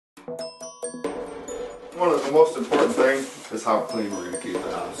One of the most important things is how clean we're going to keep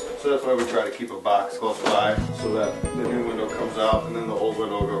the house. So that's why we try to keep a box close by so that the new window comes out and then the old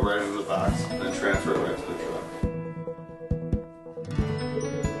window will go right into the box and then transfer it right to the truck.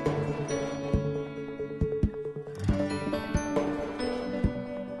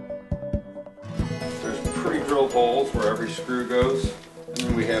 There's pre-drilled holes where every screw goes. And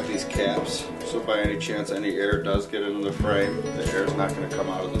then we have these caps, so by any chance any air does get into the frame, the air is not going to come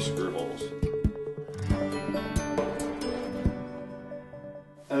out of the screw holes.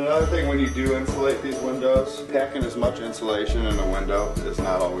 And another thing, when you do insulate these windows, packing as much insulation in a window is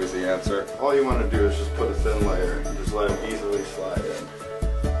not always the answer. All you want to do is just put a thin layer and just let it easily slide in.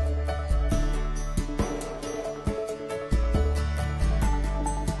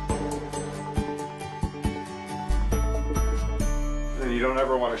 You don't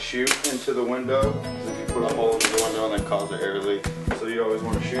ever want to shoot into the window, because if you put a hole into the window and then cause an air leak. So you always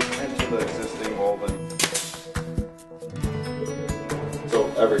want to shoot into the existing molding. So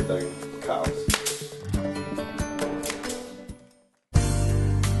everything counts.